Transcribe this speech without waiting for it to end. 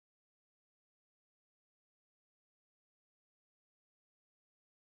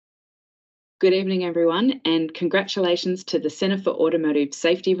Good evening, everyone, and congratulations to the Centre for Automotive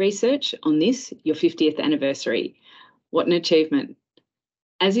Safety Research on this, your 50th anniversary. What an achievement.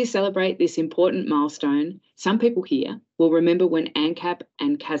 As you celebrate this important milestone, some people here will remember when ANCAP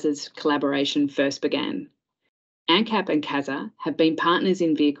and CASA's collaboration first began. ANCAP and CASA have been partners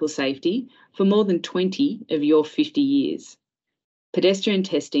in vehicle safety for more than 20 of your 50 years. Pedestrian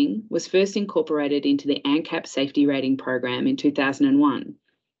testing was first incorporated into the ANCAP safety rating program in 2001.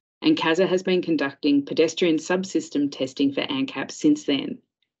 And CASA has been conducting pedestrian subsystem testing for ANCAP since then.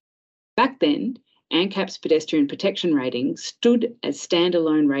 Back then, ANCAP's pedestrian protection rating stood as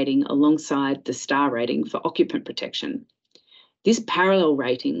standalone rating alongside the STAR rating for occupant protection. This parallel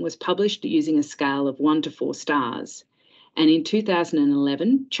rating was published using a scale of 1 to 4 stars, and in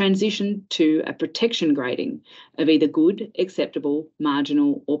 2011 transitioned to a protection grading of either good, acceptable,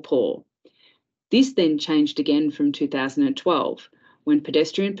 marginal, or poor. This then changed again from 2012, when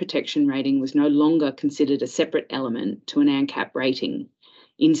pedestrian protection rating was no longer considered a separate element to an ANCAP rating,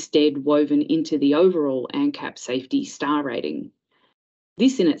 instead woven into the overall ANCAP safety STAR rating.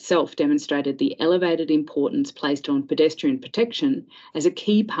 This in itself demonstrated the elevated importance placed on pedestrian protection as a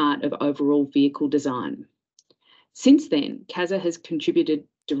key part of overall vehicle design. Since then, CASA has contributed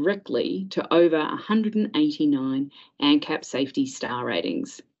directly to over 189 ANCAP safety STAR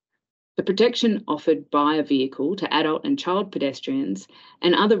ratings. The protection offered by a vehicle to adult and child pedestrians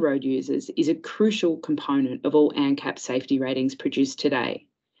and other road users is a crucial component of all ANCAP safety ratings produced today.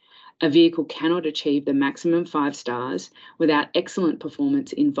 A vehicle cannot achieve the maximum 5 stars without excellent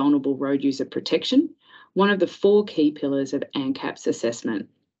performance in vulnerable road user protection, one of the 4 key pillars of ANCAP's assessment.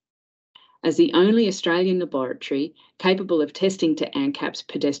 As the only Australian laboratory capable of testing to ANCAP's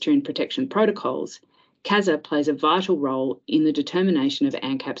pedestrian protection protocols, CASA plays a vital role in the determination of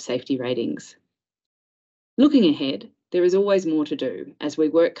ANCAP safety ratings. Looking ahead, there is always more to do as we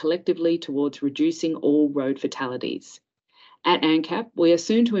work collectively towards reducing all road fatalities. At ANCAP, we are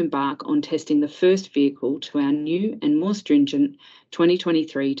soon to embark on testing the first vehicle to our new and more stringent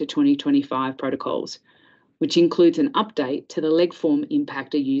 2023 to 2025 protocols, which includes an update to the leg form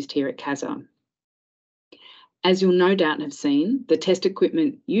impactor used here at CASA. As you'll no doubt have seen, the test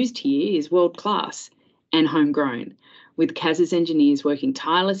equipment used here is world-class and homegrown, with CASA's engineers working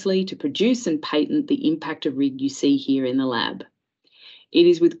tirelessly to produce and patent the impactor rig you see here in the lab. It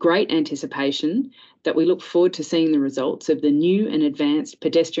is with great anticipation that we look forward to seeing the results of the new and advanced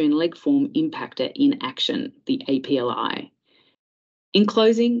pedestrian leg form impactor in action, the APLI. In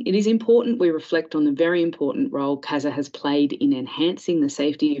closing, it is important we reflect on the very important role CASA has played in enhancing the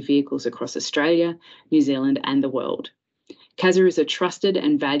safety of vehicles across Australia, New Zealand and the world. CASA is a trusted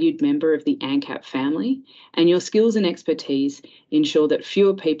and valued member of the ANCAP family, and your skills and expertise ensure that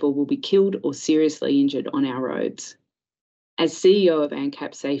fewer people will be killed or seriously injured on our roads. As CEO of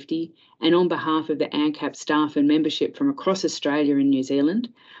ANCAP Safety, and on behalf of the ANCAP staff and membership from across Australia and New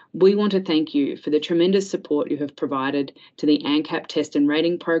Zealand, we want to thank you for the tremendous support you have provided to the ANCAP test and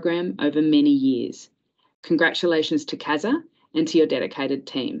rating program over many years. Congratulations to CASA and to your dedicated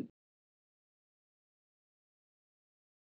team.